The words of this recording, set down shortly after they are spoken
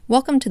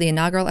Welcome to the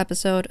inaugural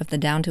episode of the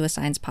Down to a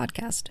Science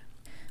podcast,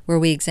 where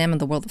we examine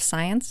the world of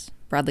science,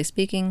 broadly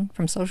speaking,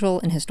 from social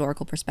and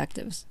historical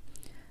perspectives.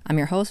 I'm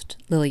your host,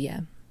 Lily Yeh.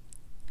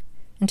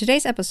 In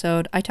today's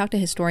episode, I talk to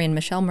historian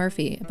Michelle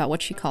Murphy about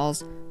what she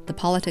calls the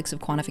politics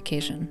of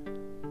quantification.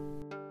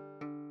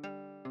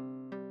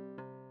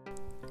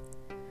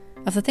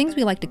 Of the things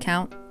we like to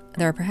count,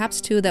 there are perhaps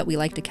two that we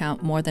like to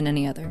count more than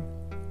any other: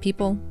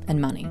 people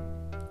and money.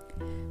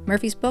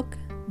 Murphy's book,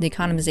 The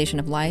Economization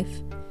of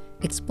Life,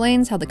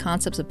 explains how the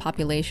concepts of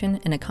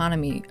population and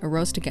economy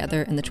arose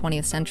together in the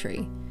 20th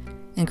century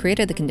and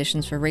created the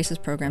conditions for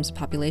racist programs of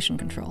population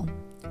control.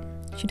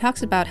 She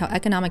talks about how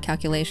economic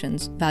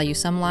calculations value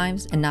some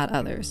lives and not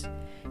others,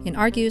 and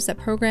argues that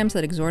programs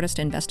that exhort us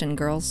to invest in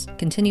girls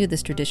continue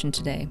this tradition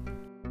today.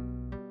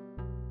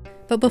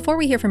 But before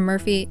we hear from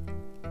Murphy,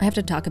 I have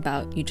to talk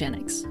about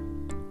eugenics,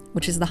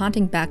 which is the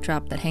haunting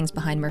backdrop that hangs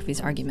behind Murphy's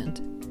argument.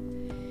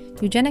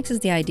 Eugenics is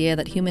the idea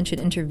that humans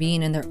should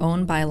intervene in their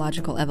own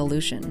biological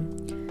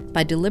evolution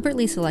by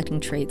deliberately selecting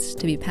traits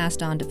to be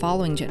passed on to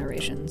following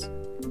generations,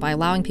 by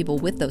allowing people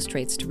with those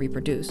traits to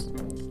reproduce,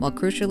 while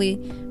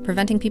crucially,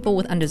 preventing people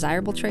with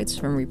undesirable traits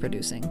from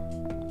reproducing.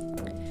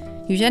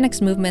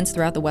 Eugenics movements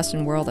throughout the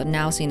Western world are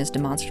now seen as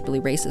demonstrably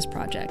racist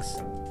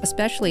projects,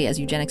 especially as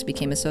eugenics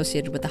became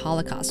associated with the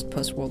Holocaust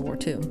post-World War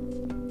II.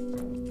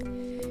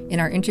 In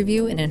our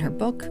interview and in her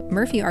book,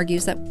 Murphy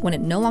argues that when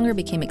it no longer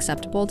became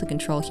acceptable to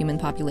control human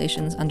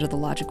populations under the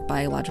logic of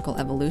biological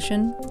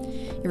evolution,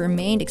 it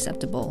remained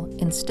acceptable,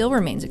 and still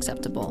remains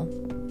acceptable,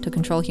 to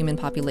control human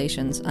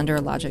populations under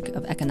a logic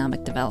of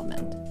economic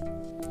development.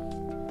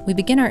 We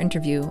begin our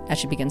interview, as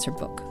she begins her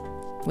book,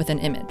 with an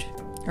image,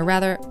 or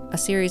rather, a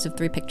series of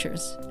 3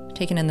 pictures,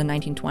 taken in the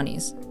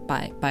 1920s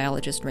by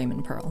biologist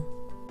Raymond Pearl.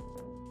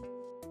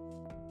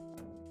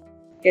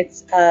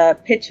 It's a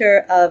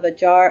picture of a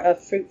jar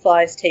of fruit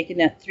flies taken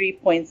at 3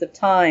 points of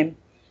time.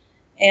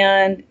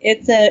 And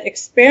it's an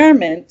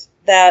experiment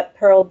that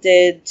Pearl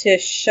did to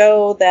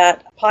show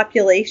that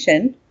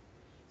population,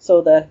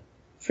 so the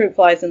fruit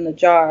flies in the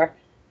jar,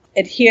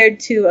 adhered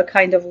to a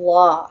kind of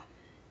law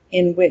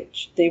in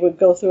which they would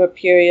go through a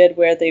period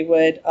where they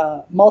would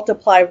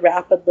multiply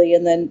rapidly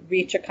and then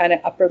reach a kind of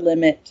upper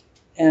limit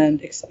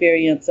and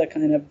experience a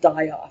kind of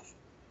die-off.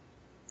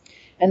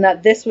 And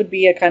that this would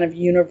be a kind of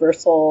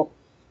universal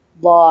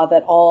law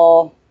that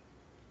all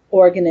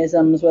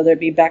organisms, whether it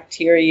be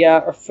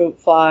bacteria or fruit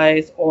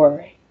flies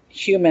or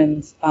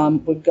humans,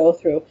 would go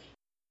through.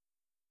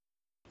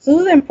 So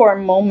this is an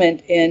important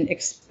moment in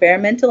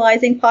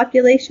experimentalizing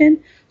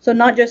population. So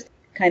not just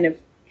kind of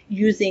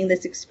using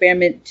this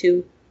experiment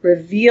to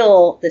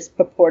reveal this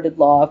purported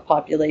law of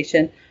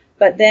population,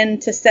 but then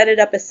to set it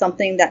up as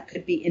something that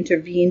could be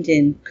intervened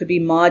in, could be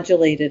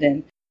modulated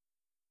in.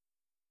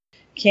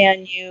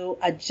 Can you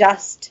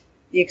adjust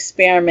the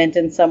experiment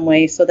in some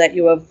way so that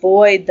you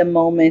avoid the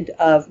moment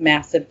of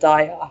massive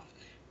die-off?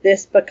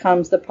 This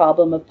becomes the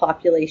problem of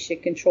population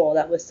control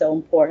that was so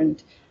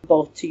important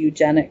both to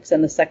eugenics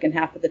and the second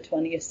half of the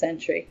 20th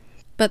century.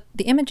 But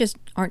the images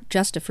aren't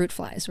just of fruit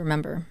flies,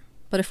 remember,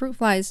 but of fruit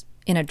flies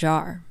in a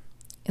jar.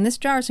 And this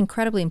jar is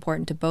incredibly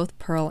important to both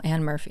Pearl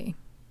and Murphy.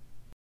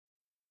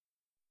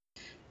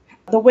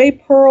 The way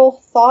Pearl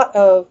thought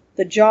of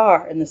the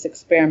jar in this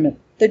experiment,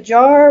 the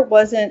jar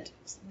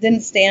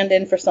didn't stand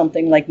in for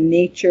something like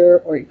nature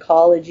or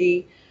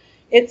ecology.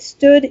 It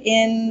stood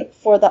in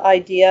for the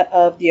idea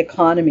of the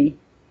economy.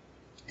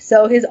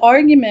 So his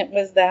argument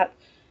was that,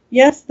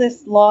 yes,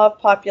 this law of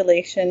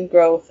population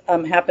growth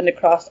happened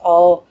across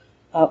all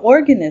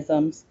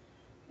organisms,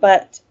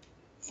 but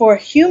for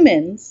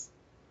humans,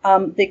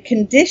 the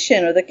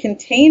condition or the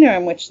container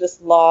in which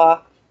this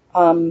law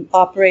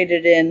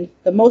operated in,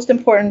 the most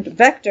important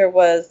vector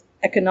was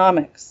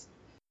economics.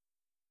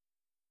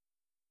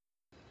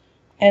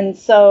 And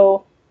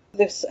so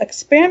this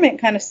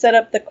experiment kind of set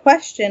up the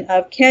question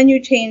of, can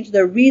you change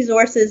the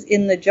resources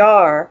in the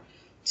jar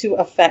to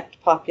affect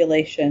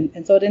population?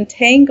 And so it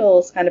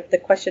entangles kind of the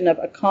question of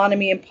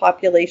economy and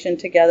population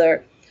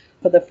together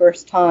for the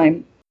first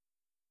time.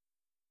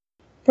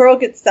 Pearl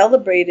gets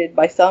celebrated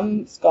by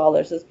some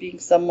scholars as being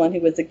someone who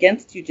was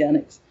against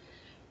eugenics.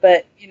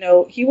 But,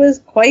 he was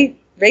quite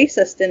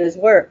racist in his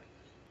work.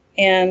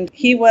 And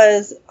he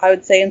was, I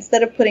would say,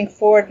 instead of putting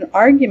forward an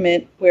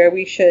argument where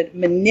we should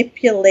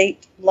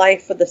manipulate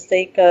life for the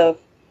sake of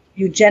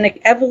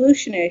eugenic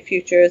evolutionary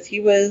futures, he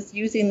was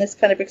using this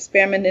kind of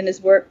experiment in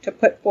his work to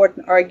put forward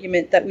an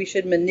argument that we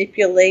should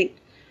manipulate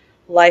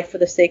life for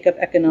the sake of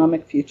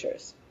economic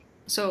futures.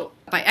 So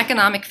by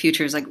economic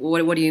futures,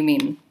 what do you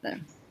mean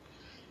then?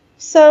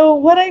 So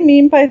what I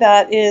mean by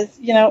that is,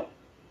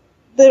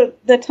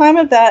 the time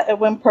of that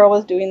when Pearl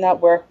was doing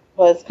that work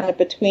was kind of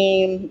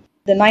between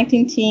the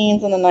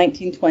 19-teens and the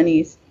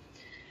 1920s.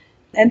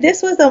 And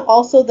this was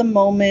also the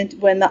moment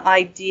when the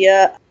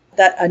idea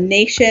that a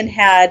nation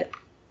had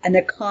an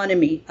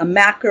economy, a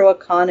macro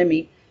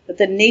economy, that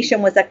the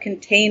nation was a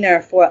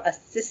container for a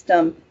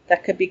system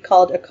that could be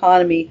called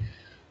economy,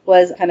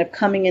 was kind of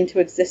coming into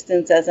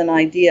existence as an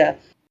idea.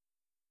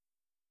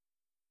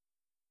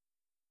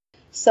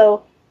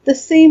 So the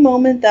same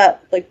moment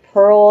that like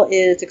Pearl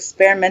is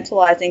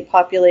experimentalizing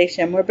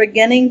population, we're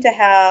beginning to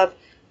have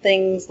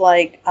things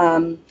like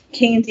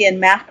Keynesian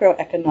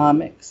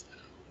macroeconomics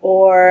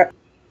or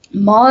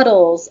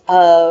models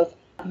of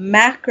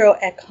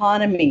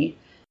macroeconomy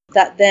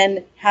that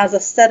then has a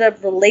set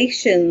of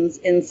relations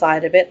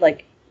inside of it,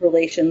 like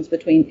relations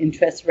between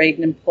interest rate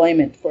and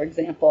employment, for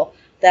example,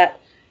 that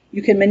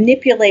you can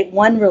manipulate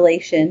one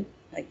relation,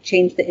 like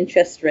change the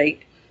interest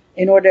rate,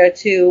 in order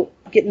to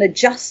get an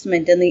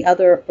adjustment in the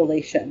other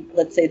relation,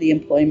 let's say the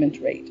employment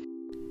rate.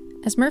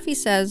 As Murphy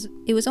says,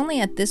 it was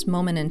only at this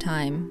moment in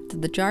time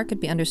that the jar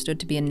could be understood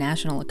to be a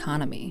national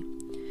economy,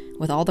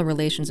 with all the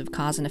relations of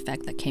cause and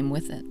effect that came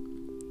with it.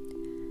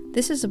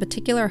 This is a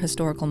particular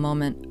historical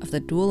moment of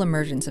the dual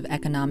emergence of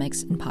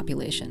economics and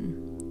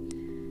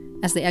population.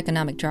 As the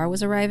economic jar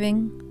was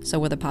arriving, so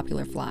were the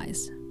popular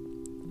flies.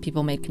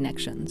 People made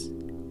connections.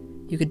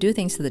 You could do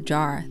things to the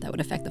jar that would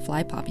affect the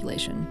fly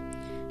population,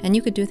 and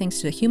you could do things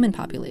to the human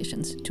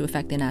populations to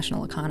affect the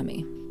national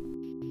economy.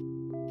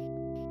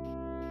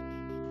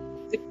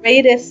 The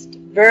greatest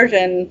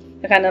version,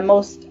 the kind of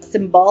most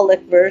symbolic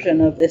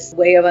version of this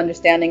way of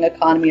understanding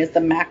economy as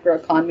the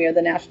macroeconomy or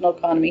the national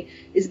economy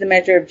is the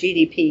measure of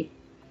GDP.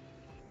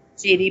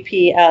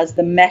 GDP as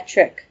the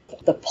metric,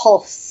 the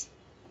pulse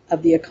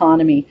of the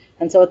economy.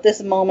 And so at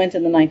this moment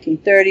in the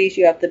 1930s,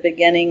 you have the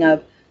beginning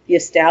of the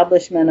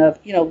establishment of,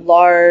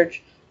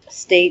 large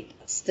state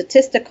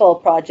statistical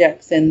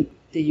projects in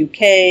the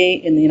UK,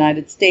 in the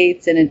United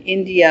States, and in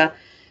India,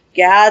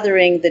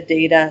 gathering the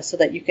data so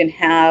that you can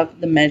have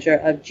the measure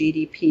of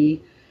GDP,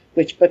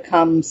 which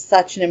becomes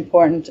such an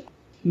important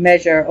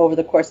measure over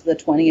the course of the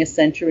 20th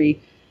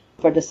century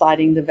for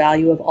deciding the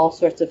value of all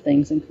sorts of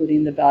things,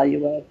 including the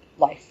value of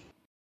life.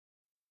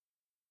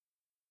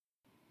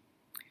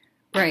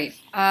 Right.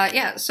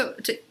 So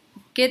to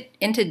get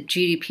into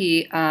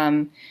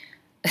GDP,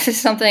 this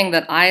is something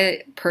that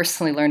I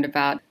personally learned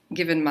about,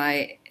 given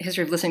my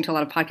history of listening to a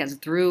lot of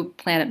podcasts through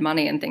Planet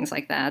Money and things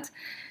like that.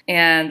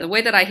 And the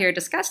way that I hear it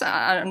discussed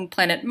on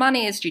Planet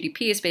Money is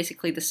GDP is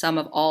basically the sum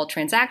of all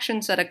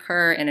transactions that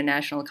occur in a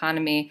national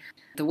economy.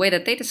 The way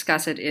that they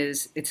discuss it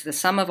is it's the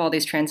sum of all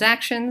these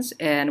transactions,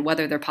 and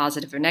whether they're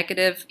positive or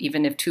negative,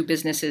 even if two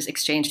businesses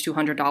exchange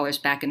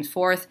 $200 back and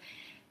forth,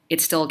 it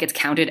still gets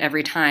counted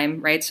every time,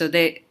 right? So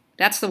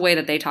that's the way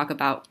that they talk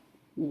about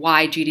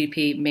why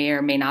GDP may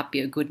or may not be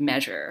a good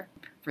measure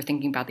for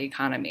thinking about the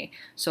economy.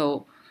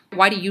 So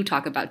why do you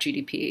talk about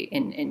GDP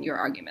in your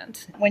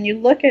argument? When you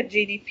look at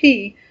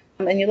GDP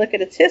and you look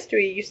at its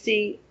history, you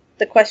see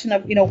the question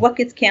of, what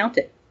gets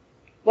counted?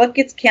 What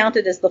gets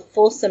counted is the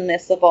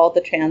fulsomeness of all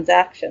the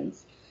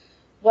transactions.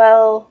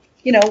 Well,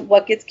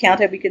 what gets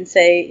counted, we can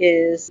say,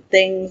 is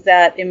things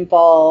that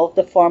involve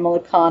the formal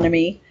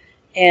economy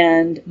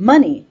and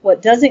money.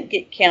 What doesn't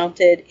get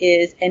counted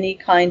is any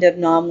kind of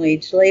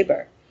non-wage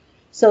labor.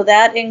 So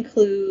that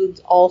includes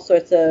all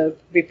sorts of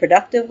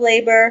reproductive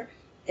labor.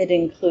 It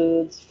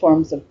includes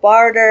forms of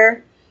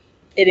barter.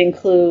 It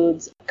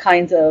includes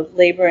kinds of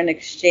labor and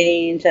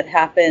exchange that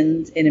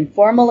happens in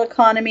informal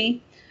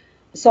economy.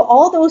 So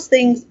all those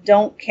things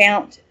don't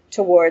count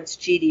towards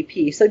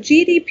GDP. So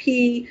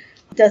GDP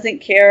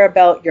doesn't care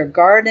about your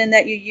garden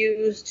that you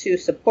use to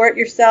support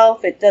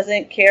yourself. It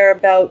doesn't care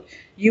about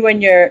you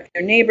and your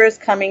neighbors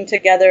coming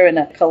together in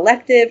a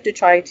collective to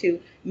try to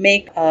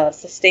make a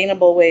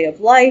sustainable way of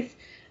life.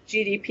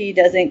 GDP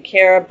doesn't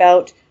care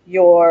about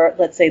your,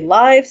 let's say,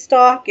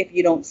 livestock if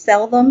you don't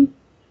sell them.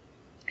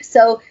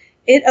 So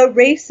it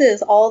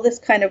erases all this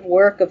kind of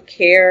work of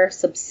care,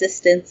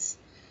 subsistence,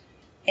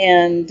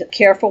 and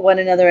care for one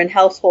another in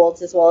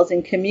households as well as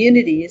in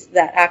communities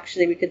that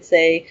actually we could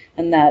say,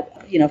 and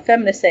that,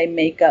 feminists say,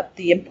 make up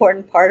the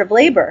important part of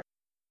labor.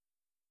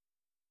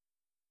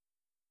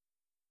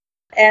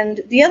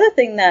 And the other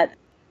thing that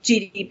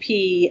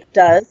GDP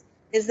does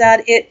is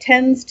that it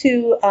tends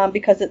to,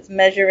 because it's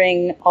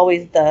measuring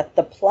always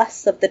the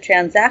plus of the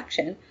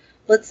transaction,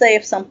 let's say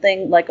if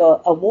something like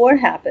a war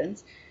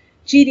happens,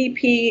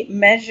 GDP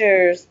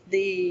measures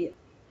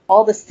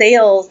all the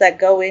sales that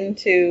go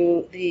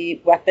into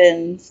the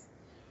weapons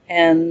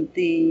and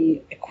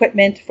the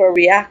equipment for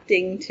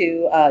reacting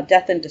to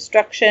death and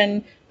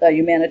destruction, the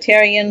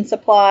humanitarian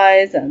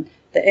supplies and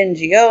the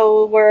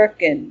NGO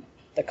work and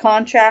the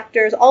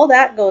contractors. All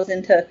that goes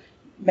into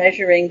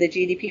measuring the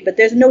GDP, but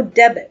there's no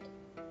debit.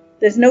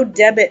 There's no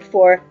debit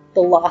for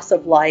the loss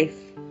of life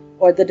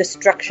or the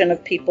destruction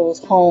of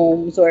people's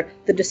homes or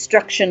the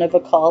destruction of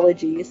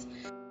ecologies.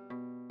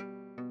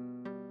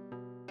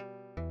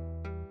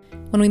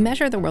 When we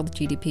measure the world's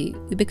GDP,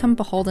 we become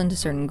beholden to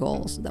certain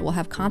goals that will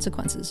have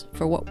consequences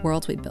for what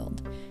worlds we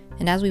build,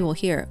 and as we will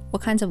hear,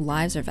 what kinds of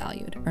lives are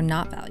valued or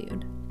not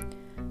valued.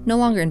 No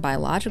longer in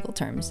biological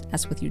terms,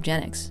 as with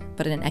eugenics,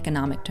 but in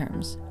economic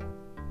terms.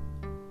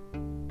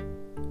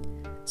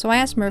 So I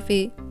asked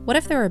Murphy, what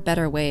if there were a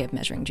better way of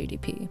measuring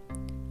GDP?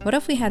 What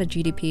if we had a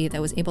GDP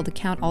that was able to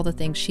count all the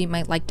things she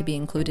might like to be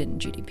included in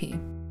GDP?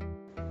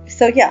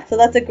 So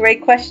that's a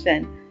great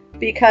question,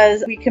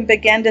 because we can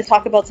begin to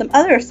talk about some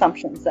other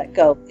assumptions that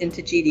go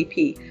into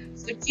GDP.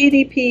 So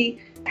GDP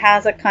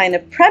has a kind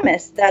of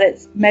premise that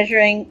it's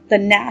measuring the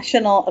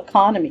national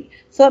economy.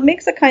 So it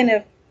makes a kind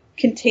of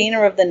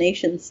container of the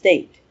nation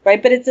state,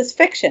 right? But it's this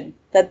fiction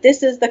that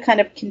this is the kind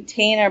of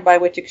container by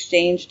which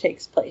exchange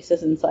takes place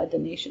is inside the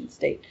nation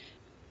state.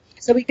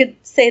 So we could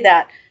say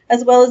that,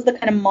 as well as the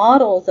kind of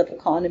models of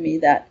economy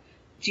that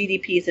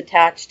GDP is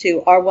attached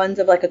to are ones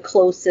of like a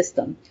closed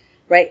system,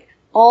 right?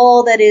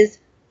 All that is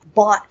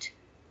bought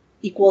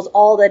equals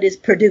all that is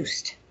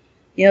produced.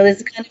 You know,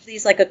 there's kind of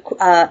these like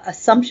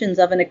assumptions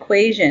of an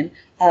equation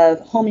of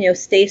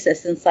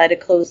homeostasis inside a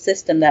closed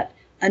system that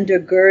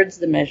undergirds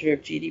the measure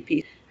of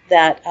GDP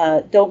that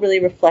don't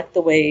really reflect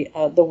the way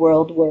the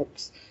world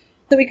works.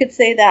 So we could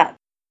say that.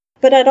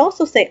 But I'd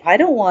also say I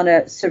don't want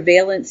a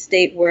surveillance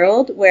state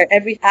world where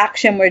every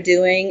action we're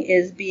doing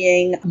is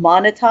being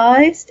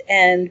monetized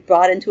and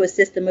brought into a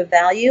system of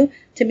value.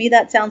 To me,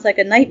 that sounds like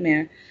a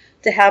nightmare,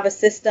 to have a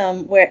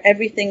system where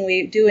everything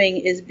we're doing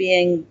is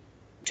being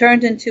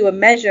turned into a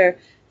measure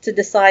to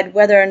decide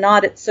whether or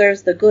not it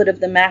serves the good of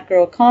the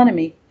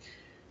macroeconomy.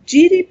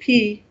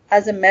 GDP,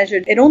 as a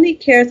measure, it only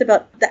cares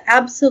about the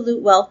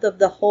absolute wealth of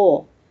the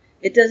whole.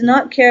 It does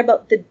not care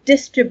about the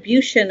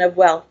distribution of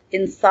wealth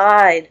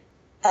inside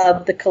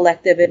of the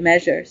collective it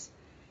measures.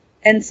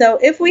 And so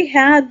if we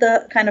had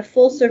the kind of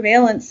full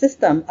surveillance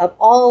system of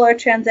all our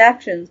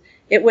transactions,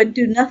 it would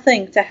do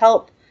nothing to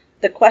help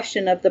the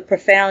question of the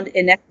profound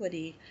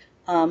inequity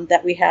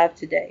that we have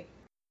today.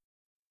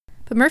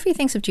 But Murphy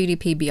thinks of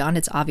GDP beyond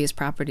its obvious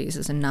properties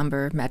as a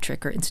number,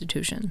 metric, or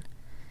institution.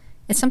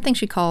 It's something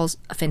she calls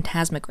a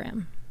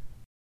phantasmagram.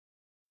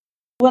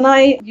 When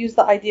I use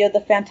the idea of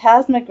the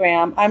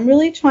phantasmagram, I'm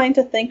really trying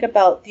to think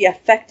about the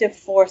effective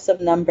force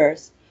of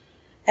numbers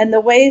and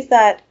the ways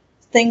that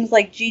things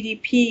like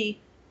GDP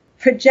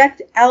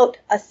project out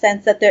a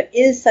sense that there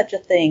is such a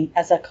thing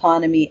as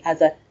economy,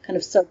 as a kind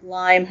of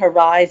sublime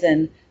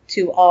horizon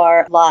to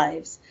our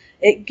lives.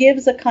 It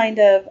gives a kind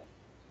of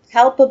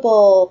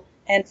palpable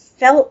and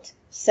felt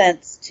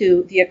sense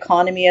to the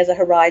economy as a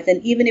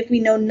horizon, even if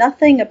we know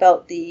nothing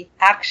about the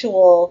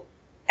actual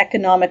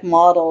economic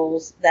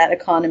models that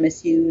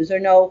economists use or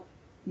know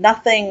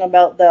nothing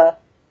about the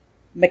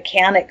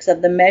mechanics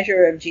of the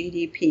measure of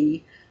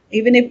GDP.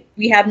 Even if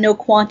we have no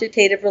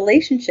quantitative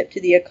relationship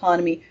to the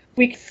economy,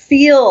 we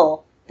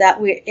feel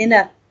that we're in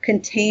a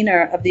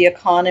container of the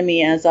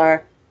economy as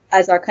our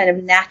kind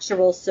of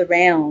natural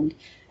surround.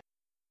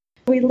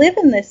 We live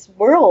in this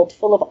world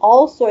full of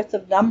all sorts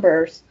of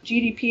numbers.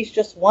 GDP is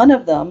just one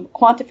of them,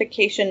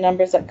 quantification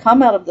numbers that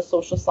come out of the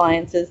social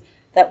sciences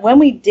that when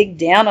we dig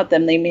down at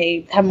them, they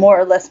may have more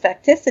or less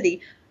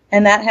facticity,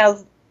 and that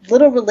has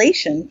little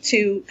relation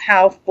to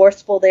how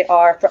forceful they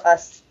are for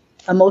us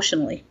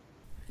emotionally.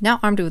 Now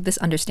armed with this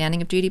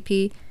understanding of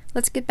GDP,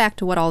 let's get back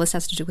to what all this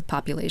has to do with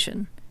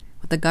population,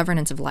 with the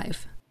governance of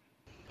life.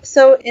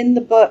 So in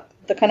the book,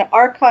 the kind of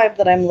archive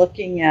that I'm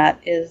looking at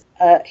is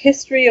a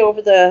history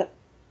over the,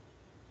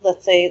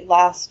 let's say,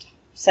 last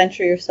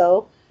century or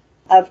so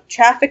of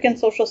traffic and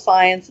social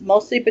science,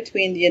 mostly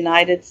between the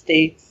United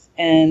States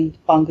and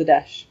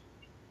Bangladesh.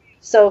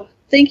 So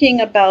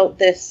thinking about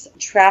this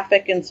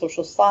traffic in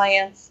social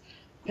science,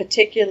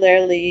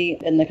 particularly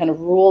in the kind of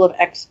role of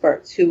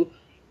experts who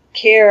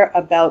care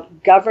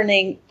about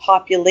governing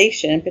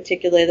population,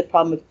 particularly the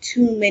problem of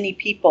too many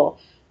people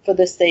for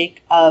the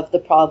sake of the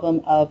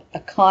problem of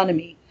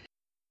economy.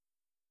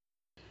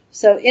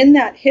 So in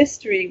that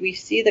history, we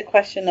see the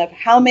question of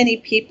how many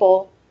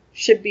people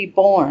should be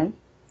born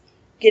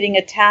getting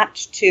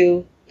attached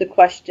to the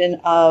question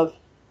of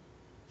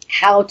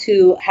how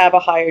to have a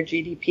higher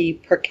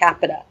GDP per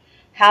capita,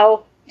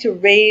 how to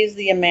raise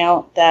the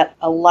amount that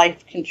a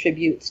life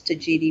contributes to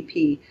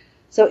GDP.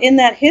 So in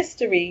that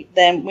history,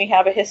 then, we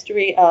have a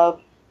history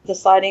of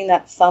deciding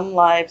that some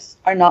lives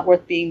are not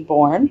worth being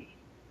born,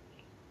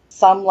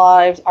 some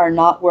lives are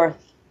not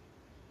worth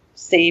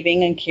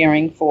saving and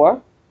caring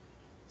for,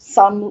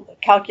 some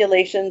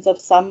calculations of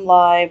some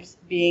lives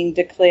being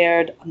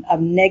declared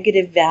of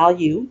negative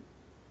value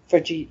for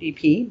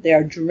GDP. They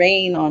are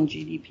drain on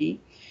GDP.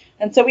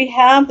 And so we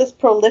have this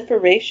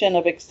proliferation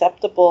of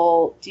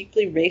acceptable,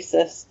 deeply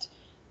racist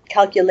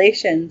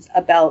calculations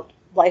about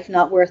life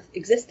not worth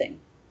existing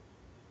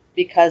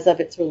because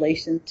of its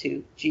relation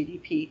to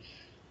GDP.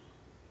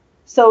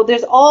 So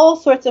there's all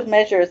sorts of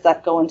measures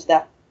that go into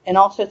that and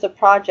all sorts of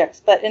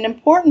projects, but an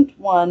important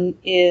one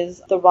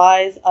is the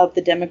rise of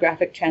the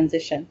demographic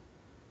transition.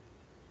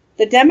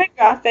 The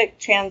demographic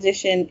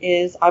transition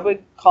is, I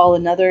would call,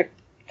 another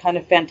kind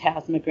of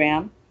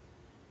phantasmagram.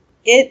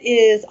 It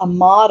is a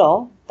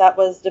model that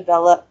was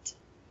developed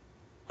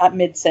at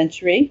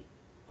mid-century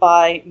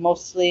by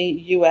mostly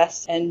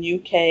US and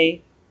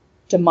UK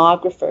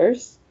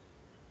demographers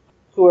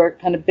who are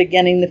kind of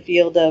beginning the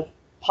field of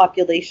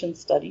population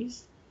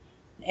studies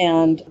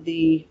and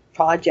the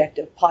project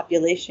of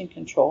population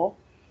control.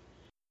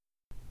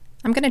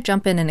 I'm going to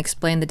jump in and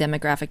explain the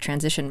demographic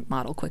transition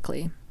model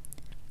quickly.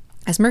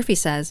 As Murphy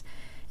says,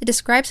 it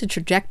describes a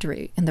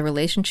trajectory in the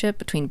relationship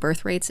between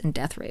birth rates and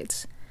death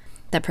rates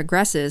that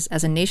progresses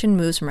as a nation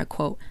moves from a,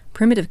 quote,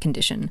 primitive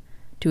condition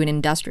to an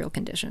industrial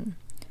condition.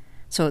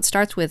 So it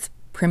starts with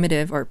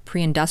primitive or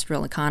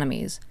pre-industrial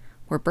economies,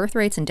 where birth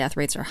rates and death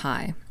rates are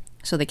high,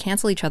 so they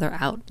cancel each other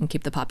out and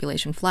keep the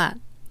population flat.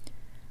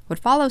 What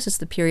follows is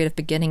the period of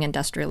beginning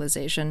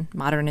industrialization,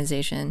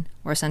 modernization,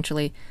 or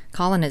essentially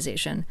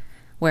colonization,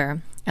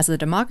 where, as the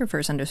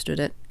demographers understood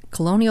it,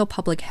 colonial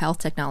public health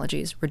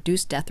technologies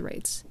reduced death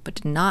rates, but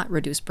did not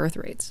reduce birth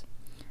rates.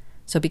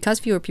 So because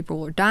fewer people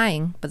were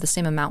dying, but the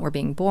same amount were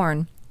being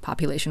born,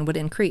 population would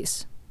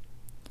increase.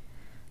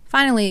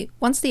 Finally,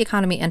 once the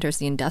economy enters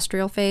the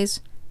industrial phase,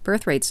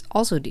 birth rates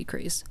also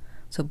decrease,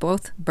 so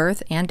both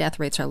birth and death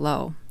rates are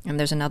low, and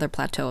there's another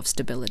plateau of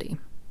stability.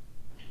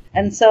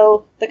 And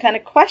so the kind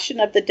of question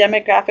of the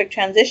demographic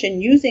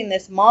transition using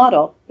this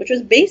model, which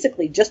was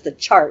basically just a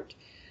chart,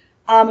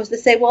 was to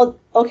say, well,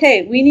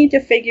 okay, we need to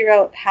figure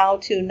out how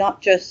to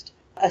not just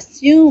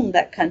assume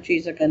that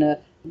countries are going to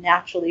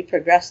naturally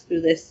progress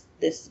through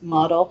this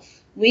model.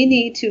 We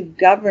need to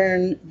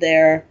govern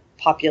their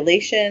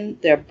population,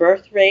 their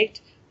birth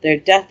rate, their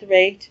death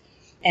rate,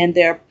 and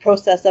their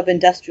process of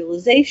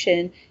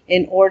industrialization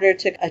in order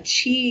to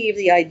achieve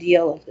the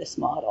ideal of this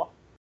model.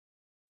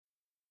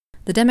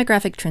 The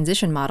demographic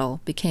transition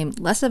model became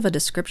less of a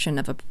description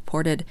of a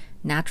purported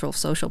natural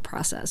social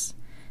process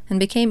and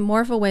became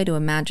more of a way to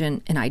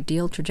imagine an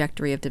ideal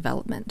trajectory of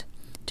development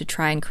to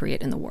try and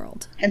create in the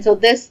world. And so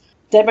this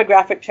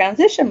demographic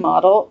transition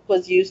model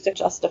was used to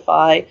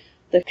justify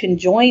the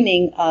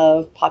conjoining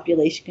of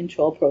population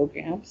control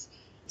programs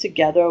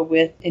together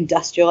with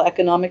industrial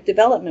economic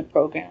development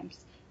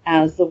programs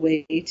as the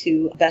way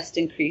to best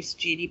increase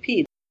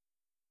GDP.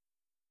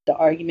 The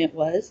argument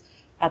was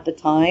at the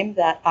time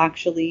that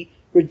actually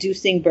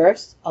reducing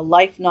births, a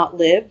life not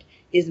lived,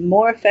 is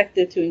more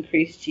effective to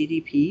increase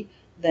GDP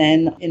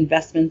than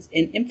investments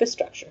in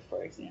infrastructure,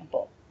 for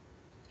example.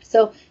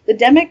 So the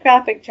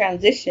demographic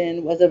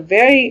transition was a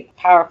very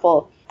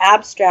powerful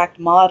abstract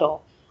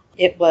model.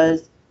 It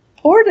was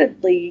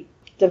purportedly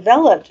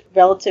developed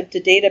relative to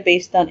data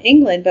based on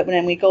England, but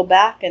when we go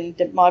back and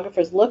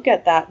demographers look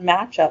at that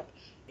matchup,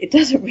 it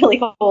doesn't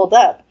really hold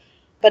up.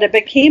 But it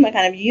became a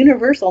kind of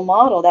universal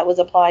model that was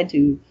applied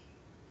to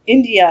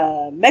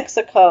India,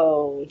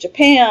 Mexico,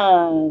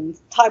 Japan,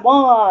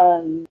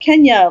 Taiwan,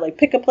 Kenya, like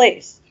pick a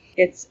place.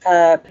 It's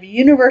a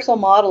universal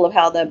model of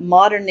how the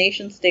modern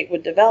nation state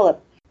would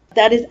develop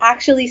that is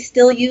actually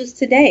still used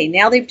today.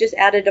 Now they've just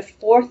added a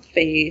fourth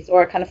phase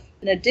or kind of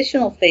an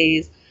additional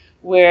phase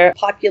where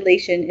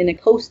population in a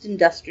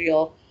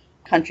post-industrial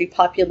country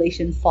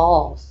population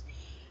falls.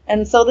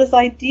 And so this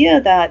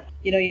idea that,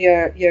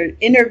 you're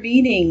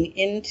intervening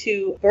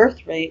into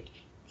birth rate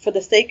for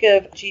the sake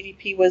of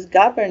GDP was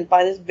governed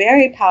by this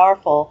very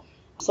powerful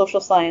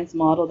social science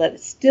model that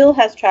still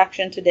has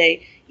traction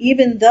today,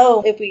 even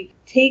though if we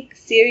take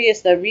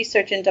serious the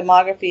research in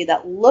demography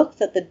that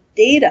looks at the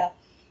data,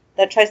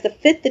 that tries to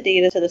fit the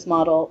data to this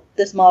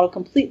model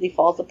completely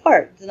falls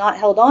apart. It's not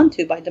held on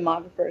to by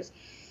demographers.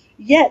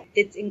 Yet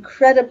it's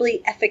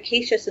incredibly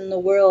efficacious in the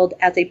world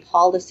as a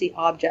policy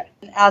object,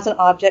 and as an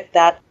object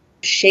that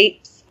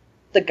shapes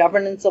the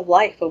governance of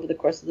life over the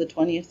course of the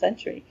 20th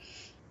century.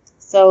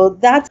 So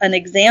that's an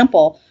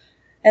example.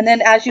 And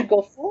then as you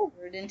go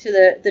forward into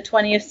the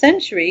 20th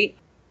century,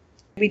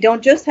 we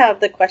don't just have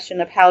the question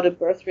of how do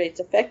birth rates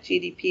affect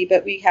GDP,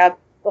 but we have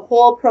the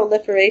whole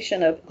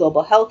proliferation of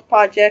global health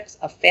projects,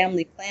 of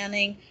family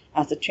planning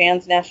as a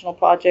transnational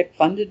project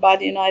funded by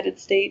the United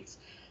States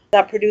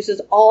that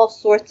produces all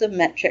sorts of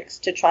metrics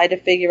to try to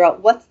figure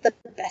out what's the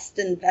best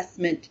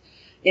investment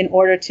in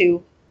order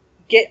to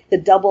get the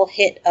double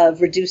hit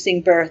of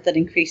reducing birth and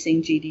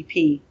increasing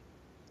GDP.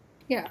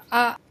 Yeah,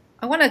 I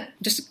want to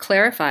just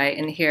clarify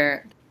in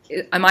here.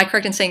 Am I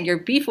correct in saying your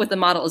beef with the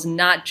model is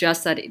not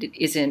just that it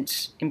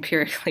isn't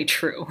empirically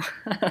true?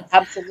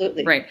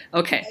 Absolutely. Right.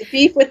 Okay. My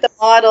beef with the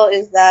model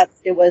is that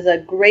it was a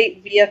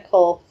great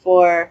vehicle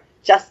for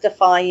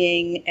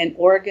justifying and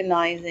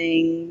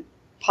organizing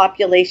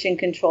population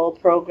control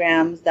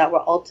programs that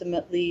were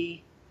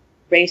ultimately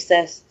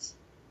racist,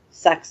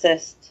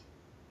 sexist,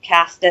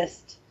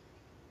 casteist,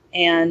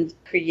 and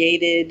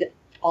created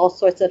all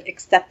sorts of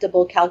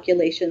acceptable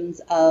calculations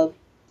of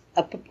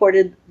a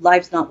purported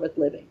lives not worth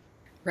living.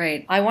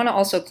 Right. I want to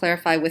also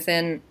clarify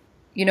within,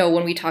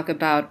 when we talk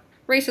about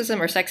racism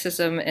or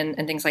sexism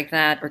and things like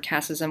that, or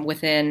casteism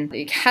within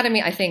the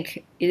academy, I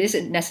think it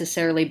isn't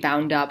necessarily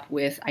bound up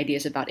with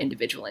ideas about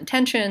individual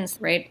intentions,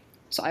 right?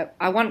 So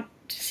I want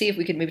to see if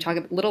we could maybe talk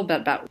a little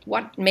bit about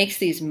what makes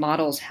these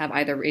models have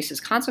either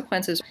racist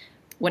consequences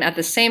when at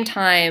the same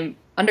time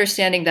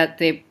understanding that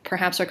they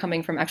perhaps are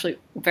coming from actually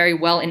very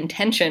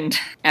well-intentioned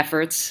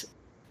efforts.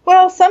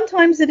 Well,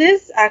 sometimes it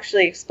is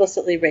actually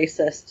explicitly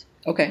racist.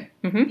 Okay.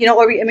 Mm-hmm.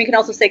 Or we can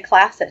also say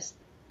classist.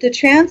 The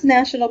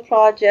transnational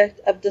project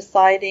of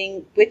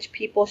deciding which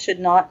people should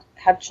not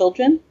have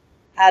children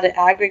at an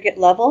aggregate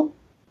level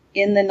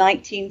in the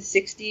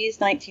 1960s,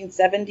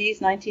 1970s,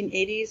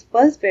 1980s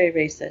was very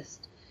racist.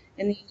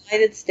 In the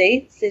United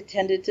States, it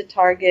tended to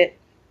target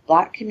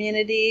Black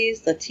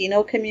communities,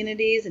 Latino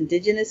communities,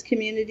 indigenous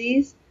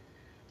communities.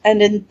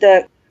 And in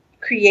the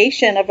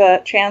creation of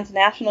a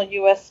transnational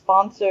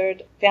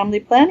U.S.-sponsored family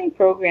planning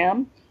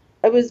program,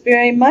 it was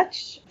very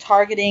much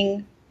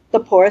targeting the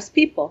poorest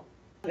people.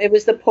 It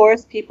was the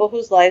poorest people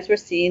whose lives were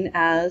seen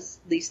as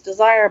least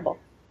desirable.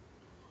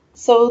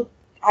 So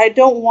I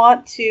don't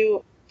want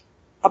to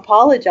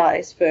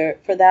apologize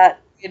for that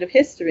bit of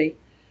history,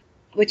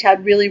 which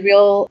had really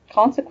real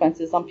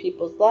consequences on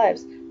people's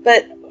lives.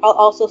 But I'll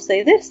also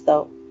say this,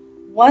 though.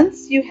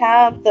 Once you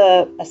have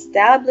the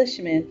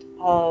establishment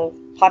of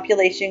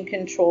population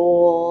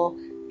control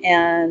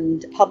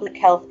and public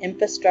health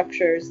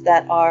infrastructures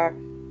that are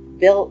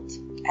built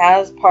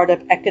as part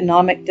of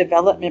economic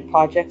development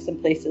projects in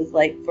places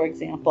like, for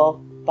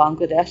example,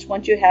 Bangladesh,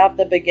 once you have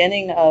the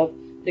beginning of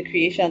the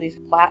creation of these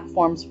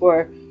platforms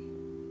for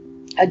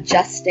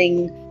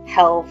adjusting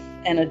health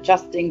and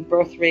adjusting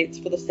birth rates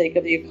for the sake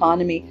of the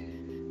economy,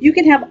 you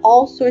can have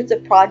all sorts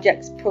of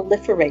projects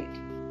proliferate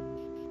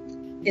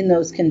in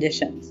those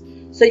conditions.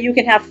 So you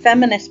can have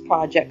feminist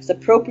projects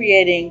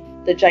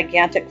appropriating the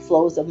gigantic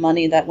flows of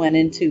money that went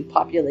into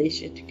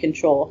population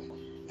control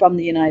from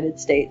the United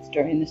States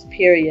during this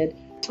period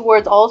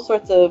towards all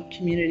sorts of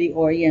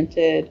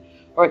community-oriented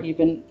or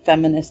even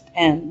feminist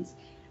ends.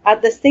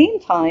 At the same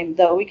time,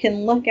 though, we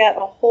can look at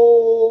a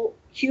whole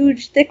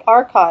huge, thick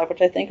archive,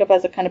 which I think of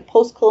as a kind of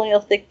post-colonial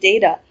thick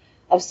data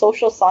of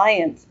social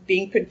science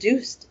being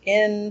produced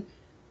in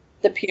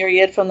the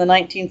period from the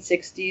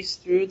 1960s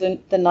through the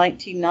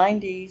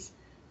 1990s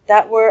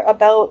that were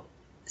about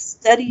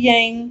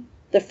studying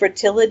the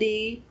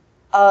fertility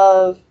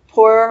of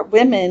poor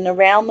women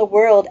around the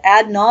world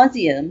ad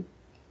nauseum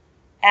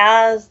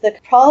as the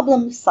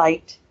problem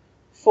site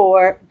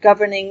for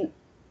governing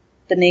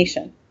the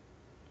nation.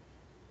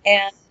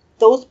 And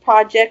those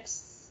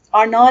projects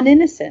are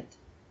non-innocent.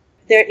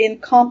 They're in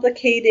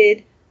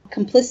complicated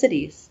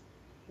complicities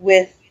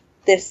with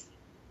this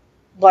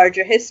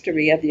larger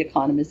history of the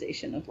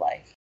economization of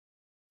life.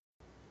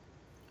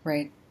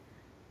 Right.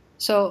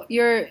 So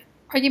your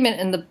argument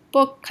in the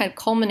book kind of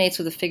culminates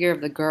with the figure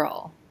of the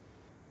girl.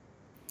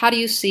 How do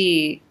you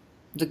see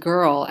the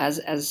girl as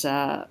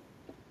I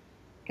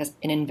guess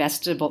an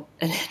investable,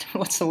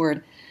 what's the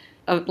word,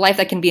 a life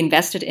that can be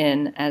invested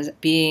in as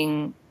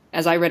being,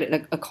 as I read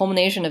it, a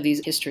culmination of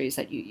these histories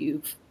that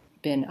you've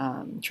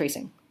been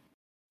tracing?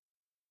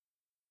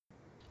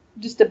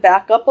 Just to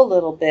back up a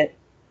little bit,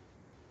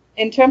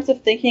 in terms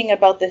of thinking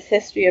about this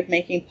history of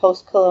making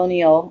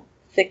post-colonial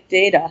thick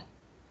data,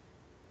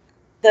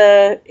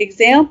 the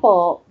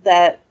example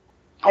that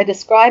I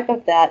describe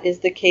of that is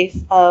the case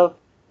of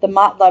the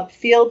Matlab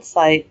field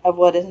site of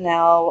what is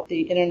now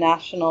the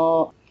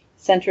International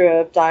Center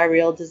of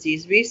Diarrheal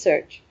Disease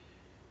Research.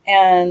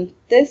 And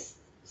this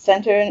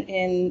center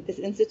in this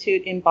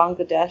institute in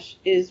Bangladesh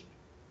is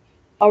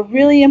a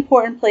really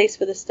important place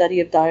for the study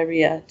of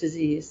diarrhea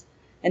disease.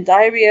 And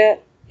diarrhea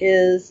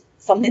is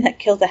something that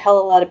kills a hell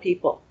of a lot of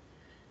people.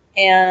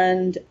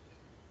 And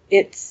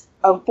it's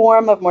a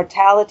form of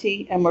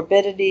mortality and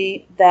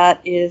morbidity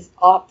that is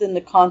often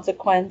the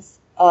consequence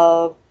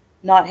of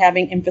not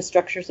having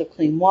infrastructures of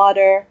clean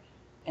water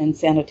and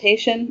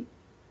sanitation.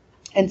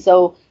 And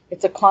so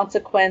it's a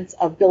consequence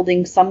of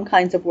building some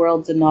kinds of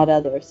worlds and not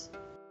others.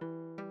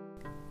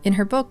 In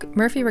her book,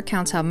 Murphy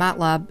recounts how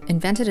Matlab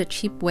invented a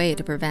cheap way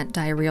to prevent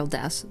diarrheal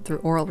deaths through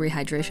oral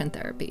rehydration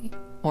therapy,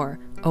 or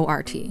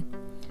ORT.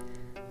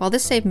 While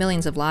this saved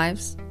millions of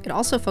lives, it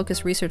also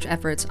focused research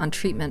efforts on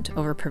treatment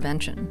over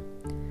prevention.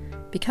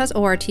 Because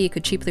ORT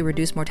could cheaply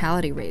reduce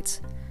mortality rates,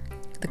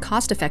 the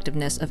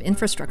cost-effectiveness of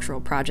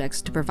infrastructural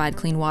projects to provide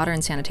clean water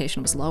and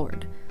sanitation was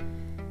lowered.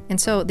 And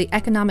so the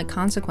economic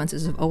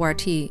consequences of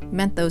ORT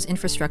meant those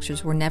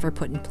infrastructures were never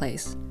put in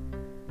place.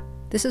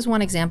 This is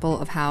one example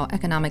of how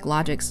economic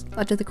logics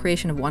led to the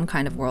creation of one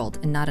kind of world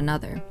and not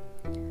another.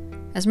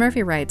 As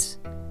Murphy writes,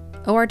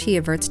 ORT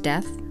averts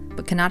death,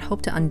 but cannot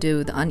hope to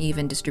undo the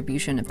uneven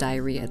distribution of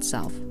diarrhea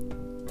itself.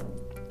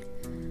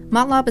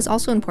 Matlab is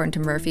also important to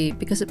Murphy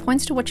because it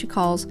points to what she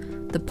calls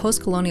the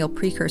post-colonial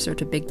precursor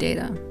to big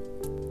data.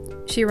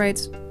 She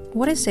writes,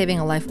 "What is saving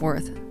a life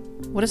worth?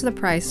 What is the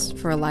price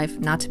for a life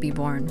not to be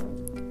born?"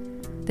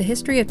 The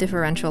history of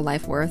differential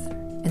life worth,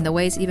 and the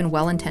ways even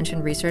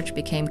well-intentioned research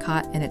became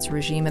caught in its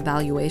regime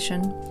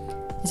evaluation,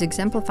 is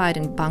exemplified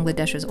in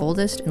Bangladesh's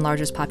oldest and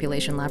largest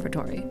population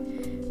laboratory,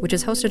 which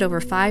has hosted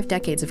over 5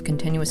 decades of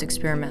continuous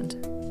experiment.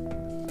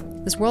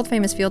 This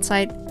world-famous field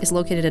site is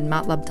located in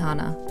Matlab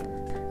Thana,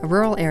 a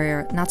rural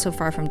area not so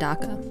far from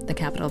Dhaka, the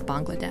capital of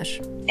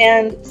Bangladesh.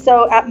 And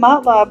so at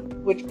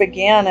Matlab, which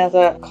began as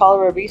a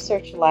cholera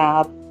research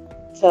lab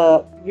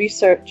to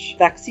research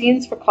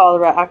vaccines for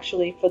cholera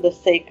actually for the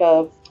sake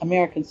of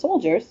American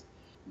soldiers,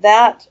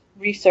 that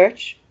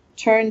research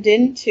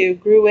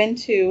grew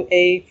into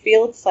a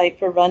field site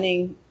for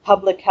running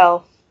public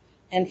health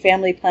and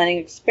family planning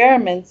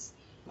experiments,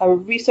 a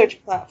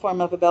research platform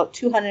of about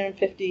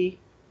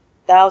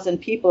 250,000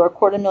 people or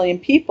 250,000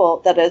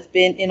 people that has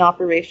been in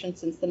operation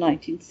since the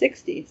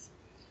 1960s.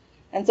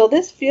 And so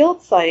this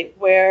field site,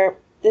 where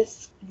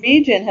this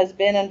region has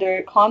been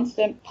under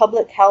constant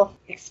public health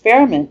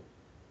experiment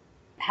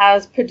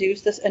has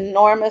produced this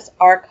enormous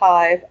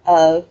archive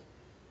of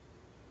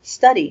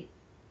study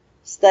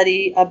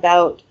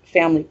about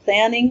family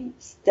planning,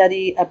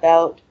 study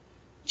about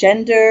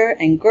gender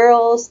and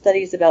girls,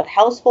 studies about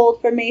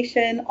household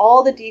formation,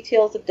 all the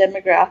details of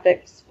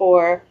demographics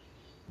for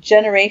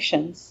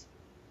generations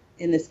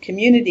in this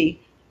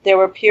community. There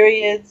were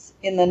periods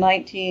in the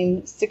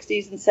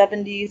 1960s and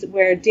 70s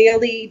where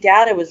daily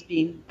data was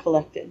being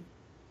collected.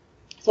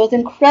 So it's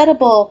an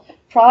incredible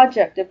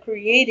project of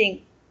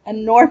creating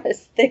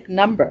enormous thick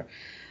number.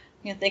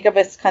 You can think of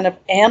this kind of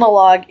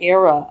analog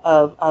era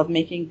of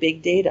making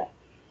big data.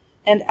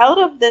 And out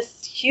of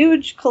this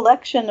huge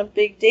collection of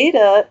big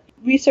data,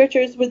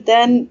 researchers would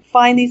then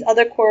find these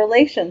other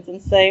correlations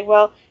and say,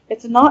 well,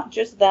 it's not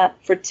just that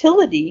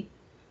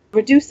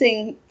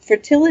reducing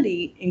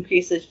fertility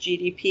increases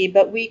GDP,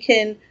 but we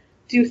can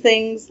do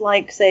things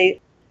like,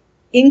 say,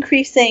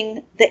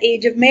 increasing the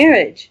age of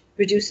marriage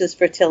reduces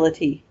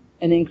fertility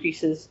and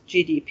increases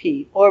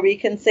GDP. Or we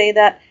can say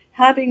that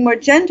having more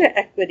gender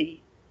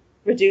equity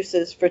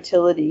reduces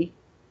fertility,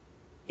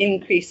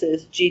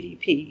 increases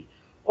GDP.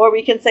 Or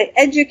we can say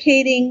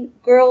educating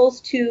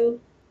girls to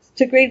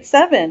grade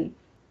 7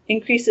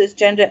 increases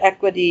gender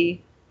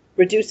equity,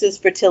 reduces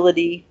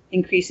fertility,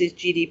 increases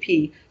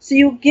GDP. So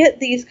you get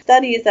these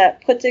studies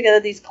that put together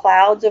these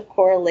clouds of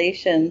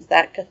correlations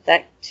that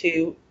connect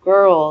to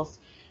girls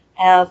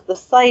as the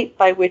site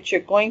by which you're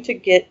going to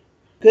get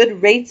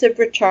good rates of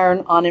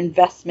return on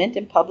investment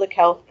in public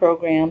health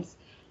programs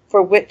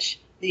for which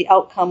the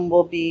outcome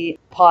will be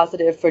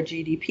positive for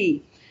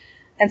GDP.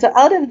 And so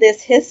out of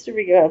this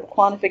history of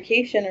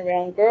quantification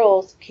around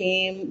girls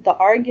came the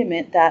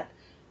argument that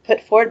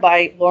put forward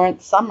by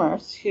Lawrence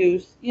Summers, who,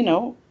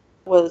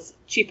 was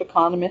chief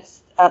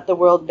economist at the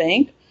World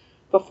Bank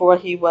before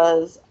he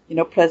was,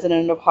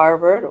 president of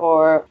Harvard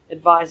or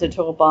advisor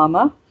to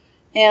Obama.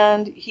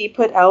 And he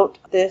put out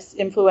this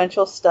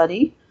influential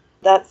study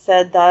that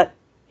said that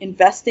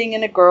investing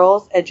in a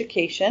girl's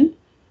education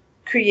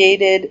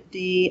created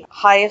the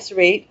highest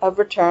rate of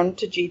return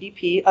to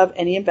GDP of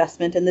any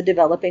investment in the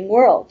developing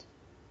world.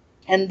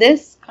 And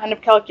this kind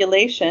of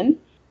calculation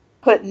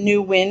put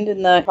new wind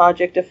in the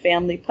project of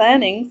family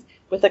planning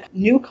with a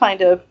new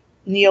kind of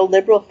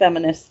neoliberal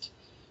feminist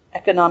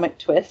economic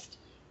twist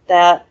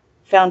that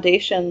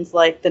foundations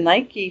like the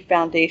Nike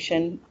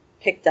Foundation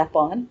picked up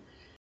on.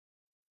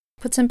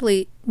 Put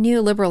simply,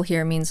 neoliberal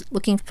here means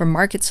looking for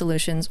market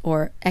solutions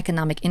or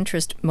economic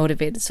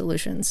interest-motivated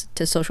solutions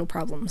to social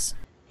problems.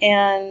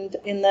 And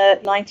in the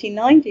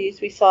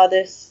 1990s, we saw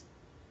this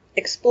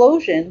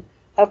explosion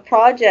of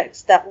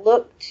projects that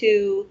looked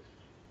to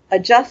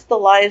adjust the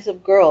lives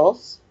of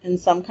girls in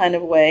some kind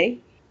of way,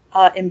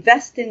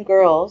 invest in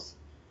girls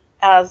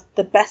as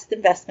the best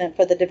investment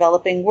for the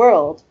developing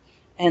world.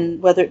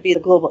 And whether it be the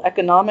global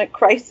economic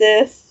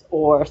crisis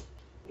or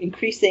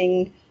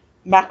increasing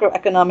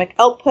macroeconomic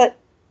output,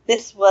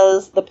 this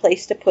was the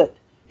place to put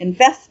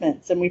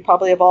investments. And we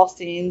probably have all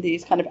seen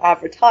these kind of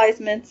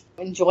advertisements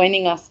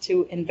enjoining us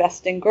to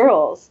invest in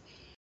girls.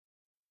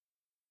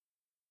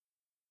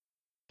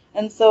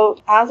 And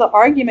so as an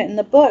argument in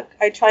the book,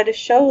 I try to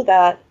show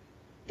that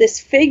this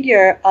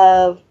figure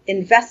of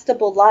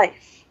investable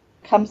life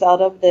comes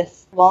out of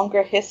this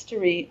longer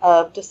history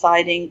of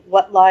deciding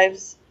what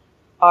lives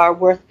are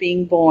worth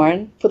being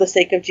born for the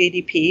sake of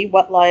GDP,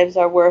 what lives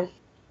are worth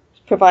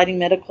providing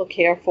medical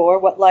care for,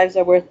 what lives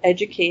are worth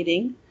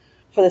educating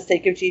for the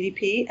sake of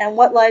GDP, and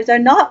what lives are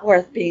not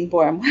worth being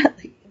born,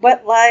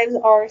 what lives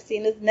are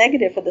seen as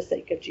negative for the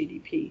sake of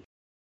GDP.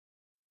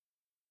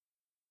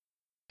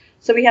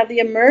 So we have the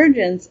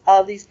emergence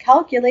of these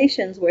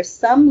calculations where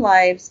some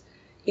lives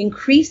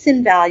increase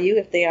in value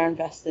if they are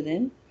invested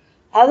in,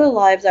 other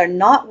lives are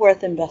not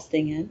worth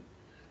investing in,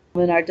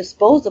 and are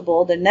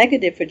disposable, they're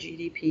negative for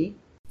GDP.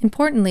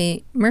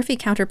 Importantly, Murphy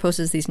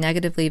counterposes these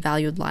negatively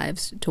valued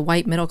lives to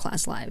white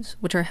middle-class lives,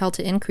 which are held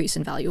to increase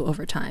in value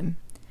over time.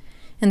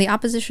 And the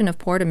opposition of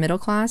poor to middle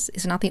class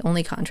is not the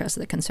only contrast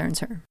that concerns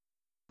her.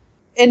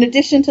 In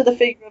addition to the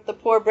figure of the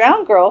poor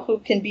brown girl who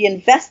can be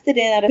invested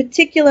in at a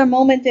particular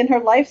moment in her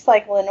life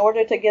cycle in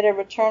order to get a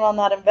return on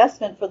that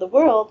investment for the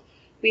world,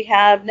 we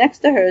have next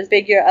to her the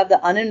figure of the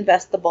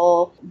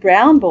uninvestable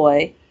brown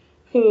boy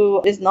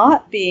who is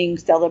not being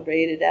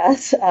celebrated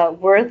as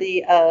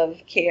worthy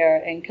of care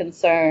and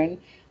concern,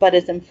 but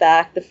is in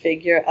fact the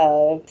figure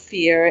of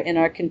fear in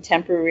our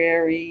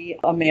contemporary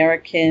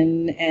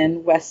American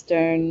and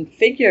Western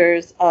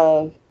figures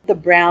of the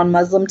brown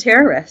Muslim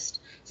terrorist.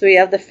 So we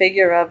have the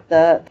figure of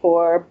the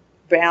poor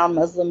brown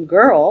Muslim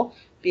girl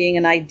being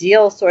an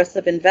ideal source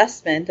of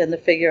investment, and the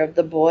figure of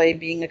the boy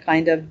being a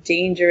kind of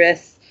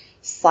dangerous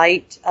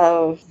site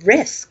of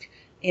risk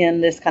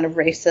in this kind of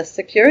racist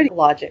security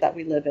logic that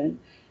we live in.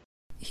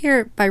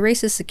 Here, by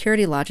racist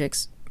security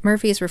logics,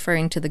 Murphy is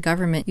referring to the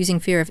government using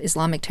fear of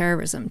Islamic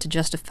terrorism to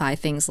justify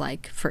things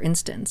like, for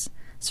instance,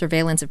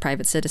 surveillance of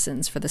private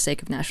citizens for the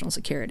sake of national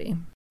security.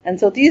 And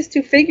so these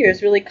two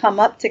figures really come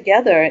up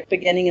together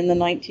beginning in the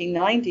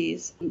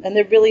 1990s, and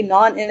they're really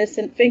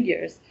non-innocent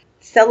figures.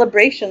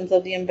 Celebrations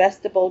of the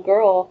investable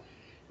girl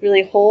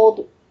really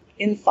hold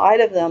inside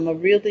of them a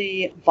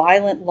really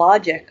violent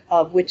logic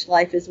of which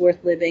life is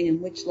worth living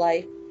and which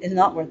life is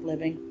not worth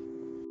living.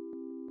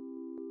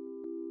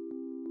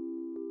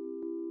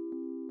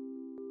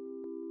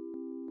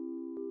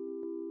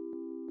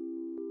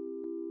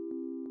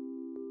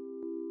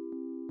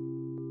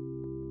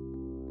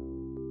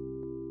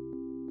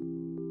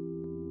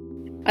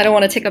 I don't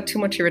want to take up too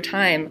much of your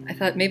time. I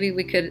thought maybe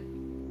we could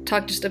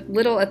talk just a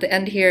little at the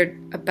end here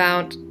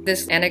about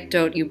this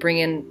anecdote you bring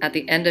in at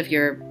the end of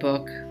your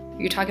book.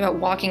 You're talking about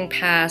walking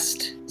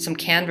past some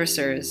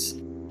canvassers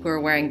who are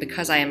wearing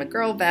Because I Am a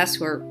Girl vests,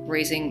 who are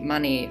raising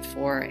money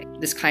for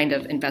this kind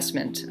of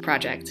investment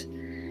project.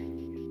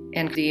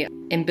 And the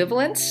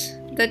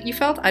ambivalence that you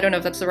felt, I don't know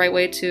if that's the right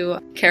way to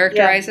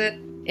characterize it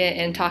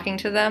in talking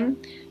to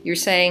them. You're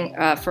saying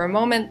for a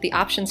moment the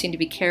options seem to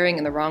be caring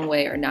in the wrong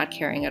way or not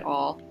caring at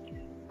all.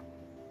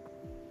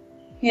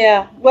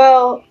 Yeah,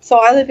 well, so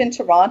I live in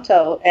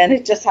Toronto, and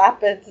it just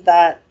happens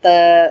that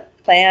the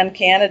Plan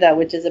Canada,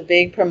 which is a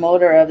big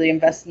promoter of the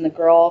Invest in the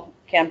Girl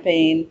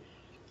campaign,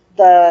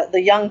 the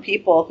young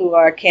people who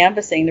are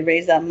canvassing to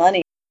raise that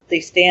money, they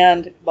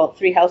stand about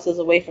 3 houses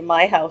away from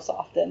my house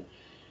often,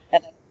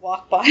 and I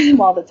walk by them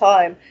all the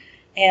time.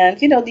 And,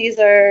 these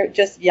are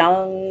just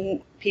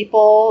young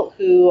people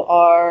who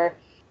are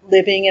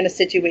living in a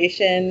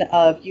situation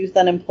of youth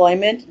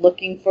unemployment,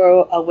 looking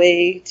for a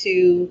way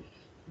to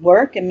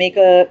work and make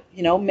a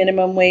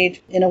minimum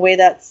wage in a way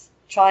that's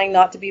trying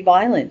not to be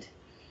violent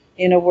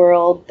in a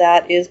world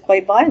that is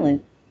quite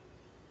violent.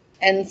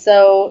 And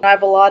so I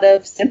have a lot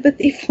of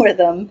sympathy for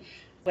them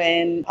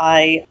when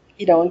I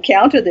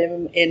encounter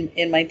them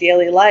in my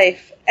daily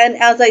life, and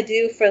as I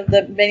do for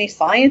the many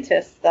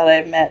scientists that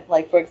I've met,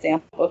 like for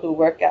example who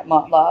work at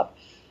MATLAB.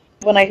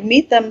 When I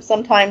meet them,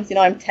 sometimes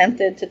I'm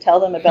tempted to tell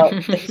them about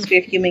the history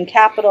of human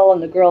capital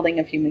and the girling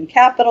of human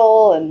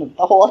capital and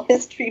the whole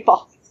history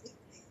behind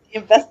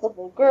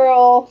Investable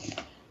Girl,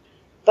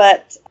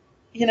 but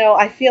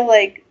I feel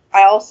like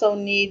I also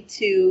need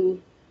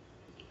to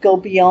go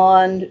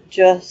beyond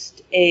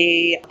just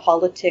a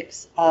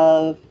politics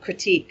of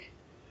critique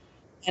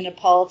and a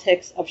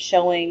politics of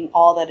showing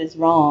all that is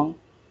wrong.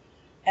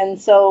 And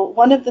so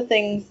one of the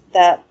things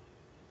that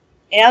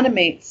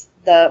animates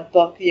the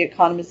book, The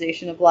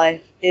Economization of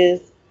Life, is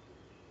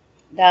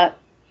that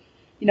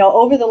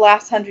over the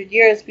last 100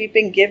 years, we've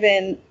been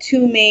given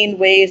 2 main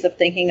ways of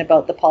thinking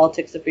about the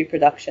politics of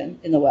reproduction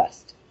in the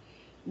West.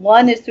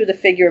 One is through the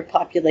figure of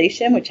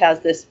population, which has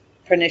this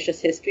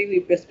pernicious history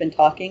we've just been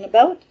talking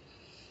about.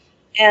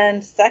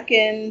 And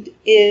second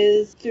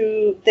is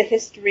through the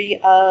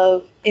history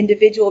of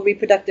individual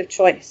reproductive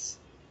choice,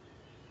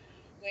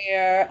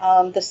 where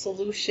the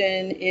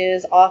solution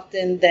is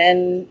often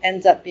then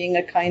ends up being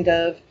a kind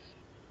of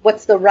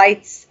what's the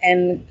rights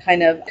and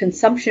kind of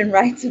consumption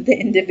rights of the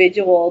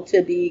individual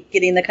to be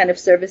getting the kind of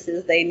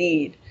services they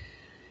need.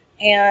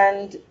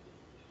 And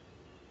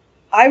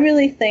I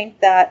really think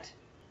that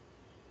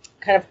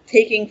kind of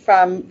taking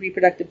from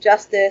reproductive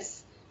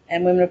justice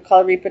and women of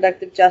color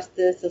reproductive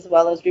justice, as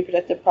well as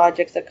reproductive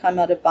projects that come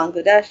out of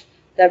Bangladesh,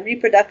 that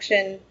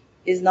reproduction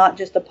is not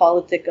just a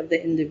politic of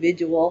the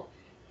individual,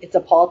 it's a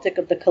politic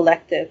of the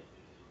collective.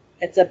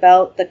 It's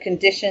about the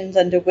conditions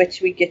under which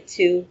we get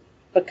to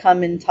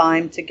become in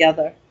time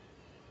together.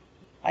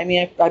 I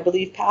mean, I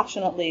believe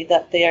passionately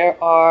that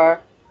there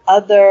are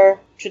other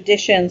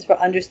traditions for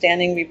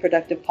understanding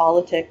reproductive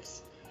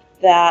politics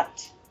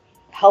that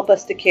help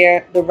us to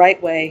care the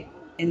right way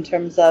in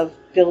terms of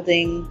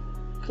building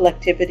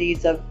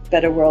collectivities of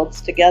better worlds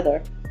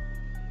together.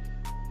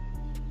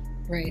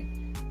 Right.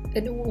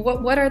 And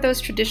what are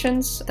those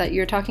traditions that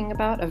you're talking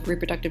about of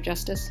reproductive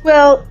justice?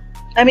 Well,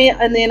 I mean,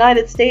 in the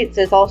United States,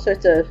 there's all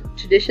sorts of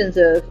traditions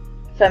of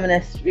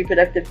feminist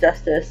reproductive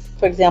justice.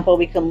 For example,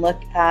 we can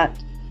look at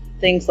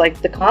things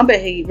like the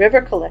Combahee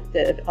River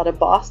Collective out of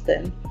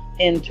Boston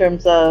in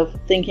terms of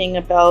thinking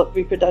about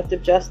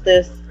reproductive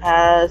justice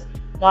as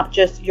not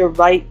just your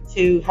right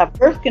to have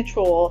birth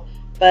control,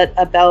 but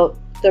about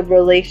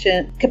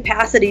the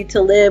capacity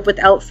to live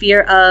without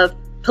fear of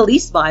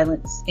police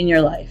violence in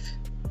your life,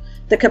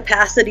 the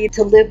capacity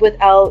to live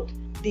without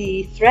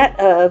the threat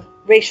of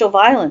racial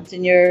violence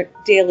in your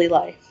daily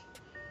life.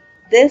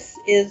 This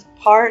is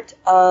part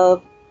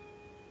of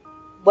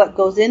what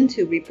goes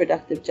into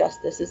reproductive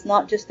justice. It's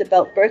not just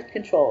about birth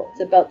control.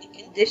 It's about the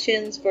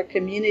conditions for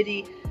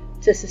community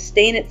to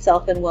sustain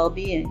itself in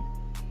well-being.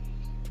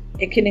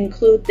 It can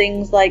include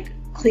things like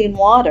clean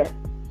water.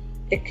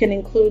 It can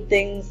include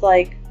things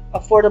like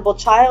affordable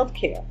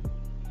childcare.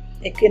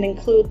 It can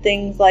include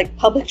things like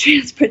public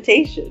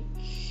transportation.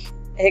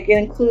 It can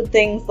include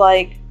things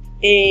like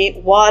a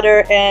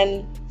water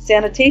and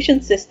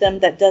sanitation system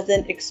that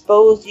doesn't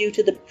expose you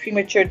to the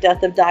premature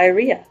death of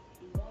diarrhea.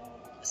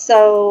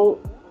 So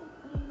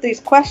these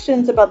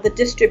questions about the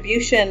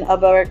distribution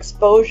of our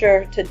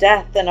exposure to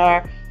death and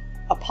our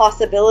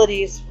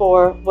possibilities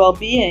for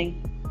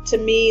well-being, to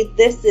me,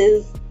 this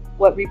is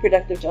what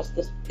reproductive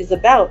justice is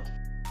about.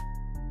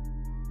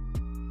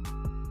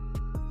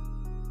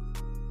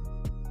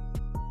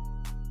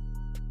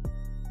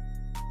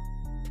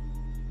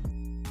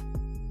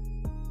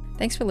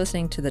 Thanks for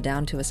listening to the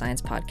Down to a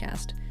Science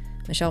podcast.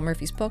 Michelle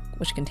Murphy's book,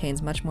 which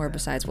contains much more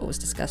besides what was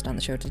discussed on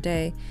the show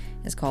today,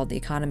 is called The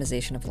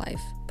Economization of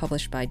Life,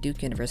 published by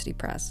Duke University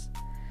Press.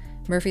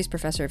 Murphy's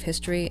professor of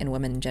history and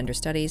women and gender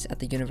studies at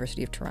the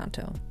University of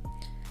Toronto.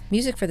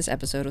 Music for this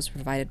episode was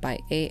provided by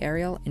A.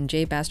 Ariel and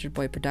J. Bastard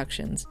Boy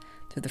Productions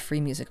through the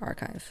Free Music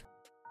Archive.